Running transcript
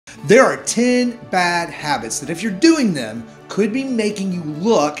There are 10 bad habits that if you're doing them could be making you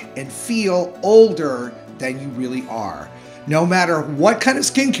look and feel older than you really are. No matter what kind of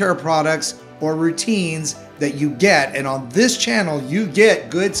skincare products or routines that you get, and on this channel you get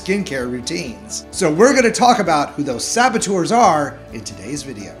good skincare routines. So we're going to talk about who those saboteurs are in today's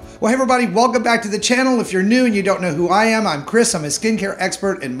video. Well, hey everybody, welcome back to the channel. If you're new and you don't know who I am, I'm Chris. I'm a skincare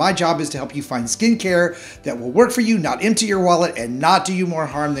expert, and my job is to help you find skincare that will work for you, not empty your wallet, and not do you more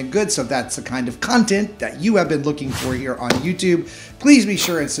harm than good. So that's the kind of content that you have been looking for here on YouTube. Please be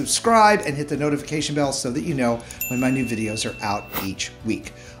sure and subscribe and hit the notification bell so that you know when my new videos are out each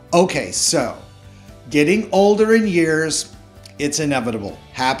week. Okay, so getting older in years, it's inevitable.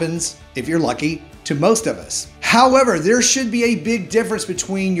 Happens, if you're lucky, to most of us. However, there should be a big difference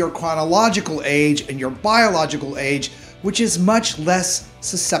between your chronological age and your biological age, which is much less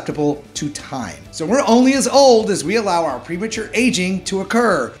susceptible to time. So we're only as old as we allow our premature aging to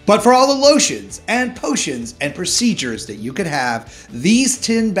occur. But for all the lotions and potions and procedures that you could have, these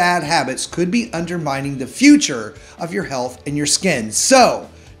 10 bad habits could be undermining the future of your health and your skin. So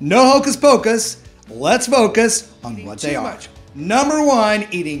no hocus pocus, let's focus on what they are. Number one,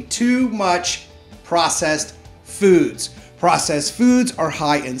 eating too much processed foods. Processed foods are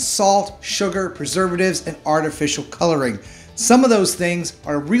high in salt, sugar, preservatives, and artificial coloring. Some of those things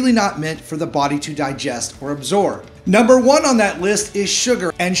are really not meant for the body to digest or absorb. Number one on that list is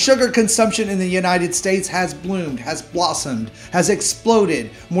sugar, and sugar consumption in the United States has bloomed, has blossomed, has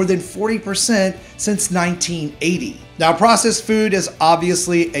exploded more than 40% since 1980. Now, processed food is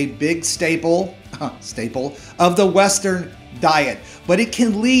obviously a big staple of the Western diet, but it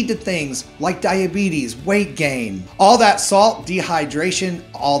can lead to things like diabetes, weight gain, all that salt, dehydration,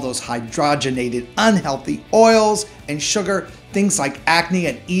 all those hydrogenated unhealthy oils and sugar, things like acne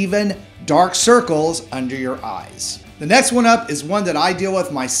and even dark circles under your eyes. The next one up is one that I deal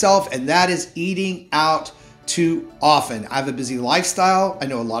with myself, and that is eating out too often. I have a busy lifestyle. I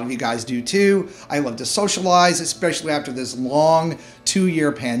know a lot of you guys do too. I love to socialize, especially after this long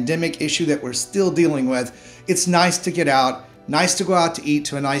 2-year pandemic issue that we're still dealing with. It's nice to get out, nice to go out to eat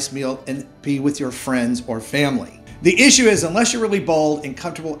to a nice meal and be with your friends or family. The issue is, unless you're really bold and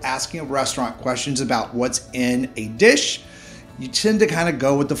comfortable asking a restaurant questions about what's in a dish, you tend to kind of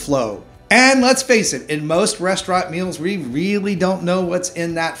go with the flow. And let's face it, in most restaurant meals, we really don't know what's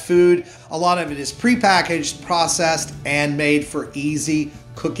in that food. A lot of it is prepackaged, processed, and made for easy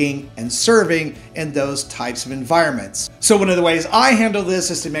cooking and serving in those types of environments. So one of the ways I handle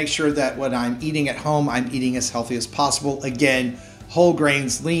this is to make sure that when I'm eating at home, I'm eating as healthy as possible. Again, whole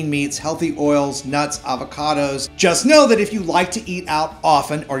grains, lean meats, healthy oils, nuts, avocados. Just know that if you like to eat out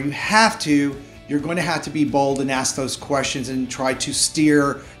often, or you have to, you're going to have to be bold and ask those questions and try to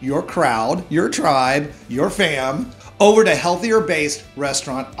steer your crowd, your tribe, your fam over to healthier based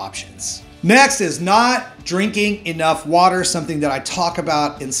restaurant options. Next is not drinking enough water, something that I talk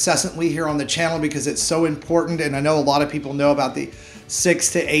about incessantly here on the channel because it's so important. And I know a lot of people know about the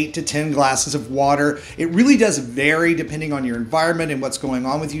 6 to 8 to 10 glasses of water. It really does vary depending on your environment and what's going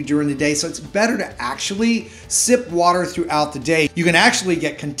on with you during the day. So it's better to actually sip water throughout the day. You can actually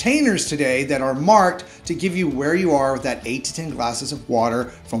get containers today that are marked to give you where you are with that 8 to 10 glasses of water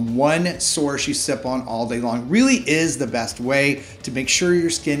from one source you sip on all day long. Really is the best way to make sure your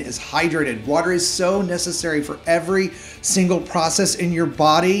skin is hydrated. Water is so necessary for every single process in your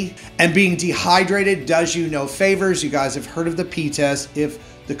body, and being dehydrated does you no favors. You guys have heard of the P test.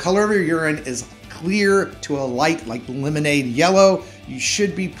 If the color of your urine is clear to a light like lemonade yellow, you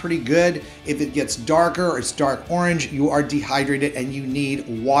should be pretty good. If it gets darker or it's dark orange, you are dehydrated and you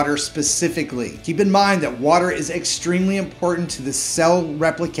need water specifically. Keep in mind that water is extremely important to the cell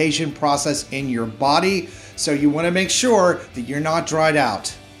replication process in your body, so you want to make sure that you're not dried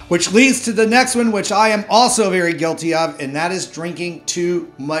out. Which leads to the next one, which I am also very guilty of, and that is drinking too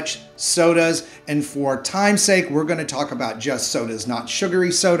much sodas. And for time's sake, we're going to talk about just sodas, not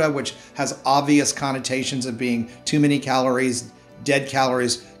sugary soda, which has obvious connotations of being too many calories. Dead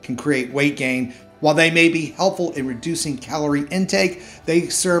calories can create weight gain. While they may be helpful in reducing calorie intake, they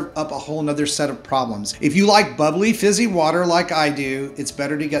serve up a whole nother set of problems. If you like bubbly, fizzy water like I do, it's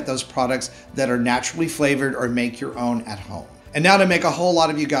better to get those products that are naturally flavored or make your own at home. And now to make a whole lot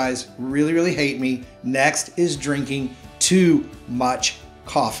of you guys really hate me, next is drinking too much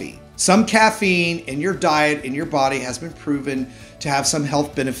coffee. Some caffeine in your diet, in your body, has been proven to have some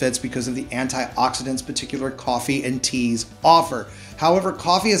health benefits because of the antioxidants particular coffee and teas offer. However,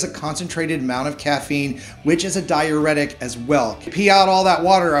 coffee has a concentrated amount of caffeine, which is a diuretic as well. Pee out all that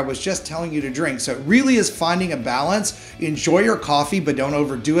water I was just telling you to drink. So it really is finding a balance. Enjoy your coffee, but don't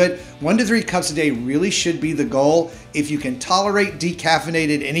overdo it. 1 to 3 cups a day really should be the goal. If you can tolerate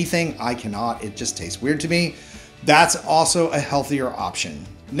decaffeinated anything, I cannot. It just tastes weird to me. That's also a healthier option.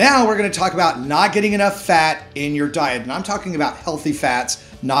 Now we're going to talk about not getting enough fat in your diet. And I'm talking about healthy fats,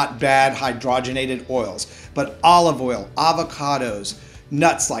 not bad hydrogenated oils, but olive oil, avocados,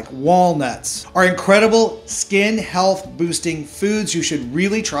 nuts like walnuts are incredible skin health boosting foods you should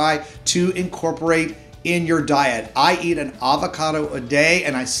really try to incorporate in your diet. I eat an avocado a day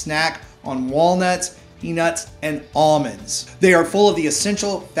and I snack on walnuts, peanuts, and almonds. They are full of the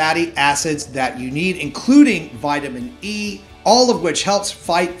essential fatty acids that you need, including vitamin E, all of which helps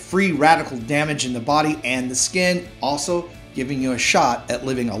fight free radical damage in the body and the skin, also giving you a shot at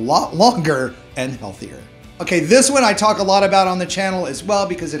living a lot longer and healthier. Okay, this one I talk a lot about on the channel as well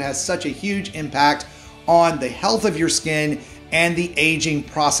because it has such a huge impact on the health of your skin and the aging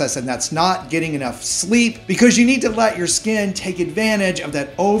process, and that's not getting enough sleep, because you need to let your skin take advantage of that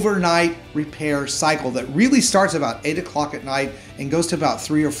overnight repair cycle that really starts about 8 o'clock at night and goes to about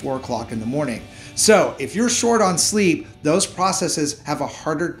 3 or 4 o'clock in the morning. So if you're short on sleep, those processes have a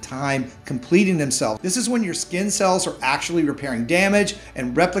harder time completing themselves. This is when your skin cells are actually repairing damage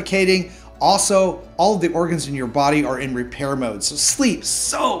and replicating. Also, all of the organs in your body are in repair mode. So sleep,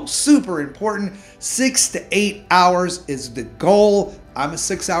 so super important. 6 to 8 hours is the goal. I'm a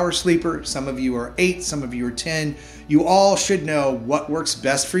 6-hour sleeper. Some of you are 8, some of you are 10. You all should know what works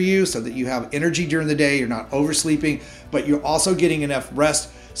best for you so that you have energy during the day, you're not oversleeping, but you're also getting enough rest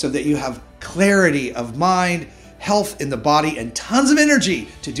so that you have clarity of mind, health in the body, and tons of energy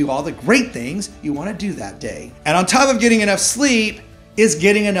to do all the great things you want to do that day. And on top of getting enough sleep is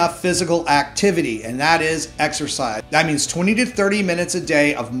getting enough physical activity, and that is exercise. That means 20 to 30 minutes a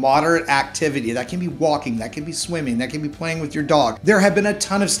day of moderate activity. That can be walking, that can be swimming, that can be playing with your dog. There have been a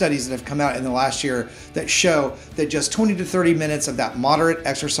ton of studies that have come out in the last year that show that just 20 to 30 minutes of that moderate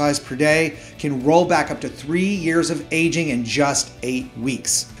exercise per day can roll back up to 3 years of aging in just 8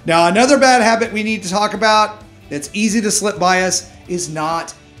 weeks. Now, another bad habit we need to talk about that's easy to slip by us is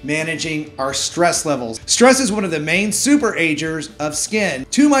not managing our stress levels. Stress is one of the main super agers of skin.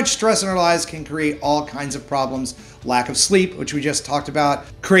 Too much stress in our lives can create all kinds of problems. Lack of sleep, which we just talked about,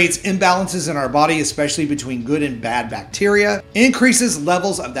 creates imbalances in our body, especially between good and bad bacteria, increases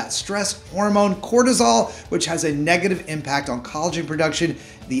levels of that stress hormone cortisol, which has a negative impact on collagen production,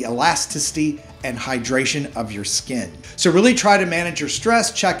 the elasticity and hydration of your skin. So really try to manage your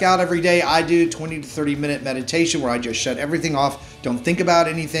stress. Check out every day. I do 20 to 30 minute meditation where I just shut everything off, don't think about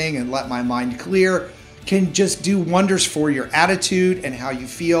anything, and let my mind clear. Can just do wonders for your attitude and how you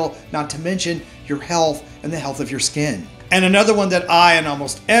feel, not to mention your health and the health of your skin. And another one that I and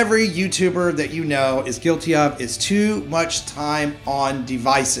almost every YouTuber that you know is guilty of is too much time on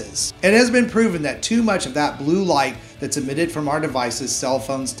devices. It has been proven that too much of that blue light that's emitted from our devices, cell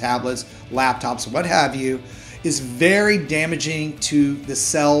phones, tablets, laptops, what have you, is very damaging to the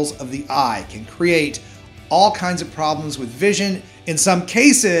cells of the eye, can create all kinds of problems with vision. In some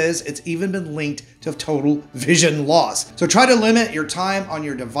cases, it's even been linked to total vision loss. So try to limit your time on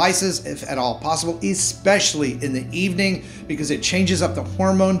your devices if at all possible, especially in the evening, because it changes up the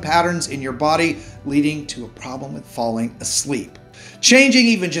hormone patterns in your body, leading to a problem with falling asleep. Changing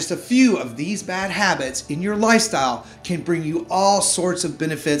even just a few of these bad habits in your lifestyle can bring you all sorts of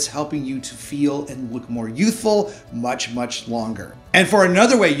benefits, helping you to feel and look more youthful much, much longer. And for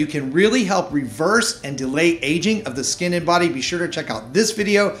another way you can really help reverse and delay aging of the skin and body, be sure to check out this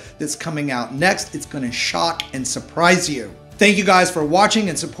video that's coming out next. It's going to shock and surprise you. Thank you guys for watching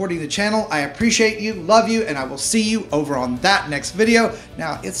and supporting the channel. I appreciate you, love you, and I will see you over on that next video.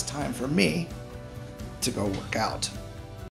 Now it's time for me to go work out.